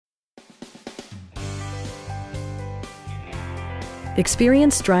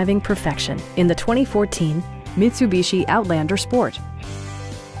Experience driving perfection in the 2014 Mitsubishi Outlander Sport.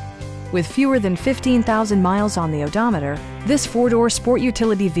 With fewer than 15,000 miles on the odometer, this four-door sport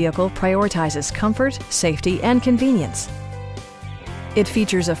utility vehicle prioritizes comfort, safety, and convenience. It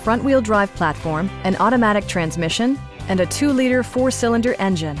features a front-wheel drive platform, an automatic transmission, and a 2-liter 4-cylinder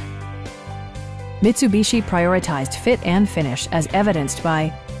engine. Mitsubishi prioritized fit and finish as evidenced by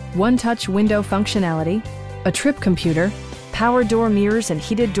one-touch window functionality, a trip computer, power door mirrors and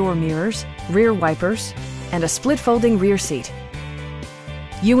heated door mirrors, rear wipers, and a split-folding rear seat.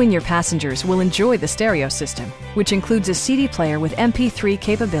 You and your passengers will enjoy the stereo system, which includes a CD player with MP3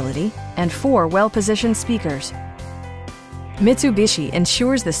 capability and 4 well-positioned speakers. Mitsubishi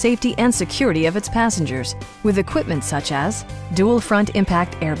ensures the safety and security of its passengers with equipment such as dual front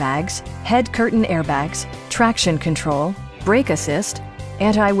impact airbags, head curtain airbags, traction control, brake assist,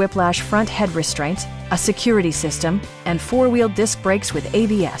 anti-whiplash front head restraints, a security system, and 4-wheel disc brakes with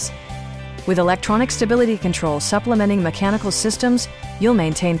ABS. With electronic stability control supplementing mechanical systems, you'll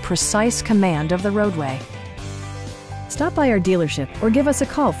maintain precise command of the roadway. Stop by our dealership or give us a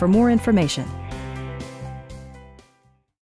call for more information.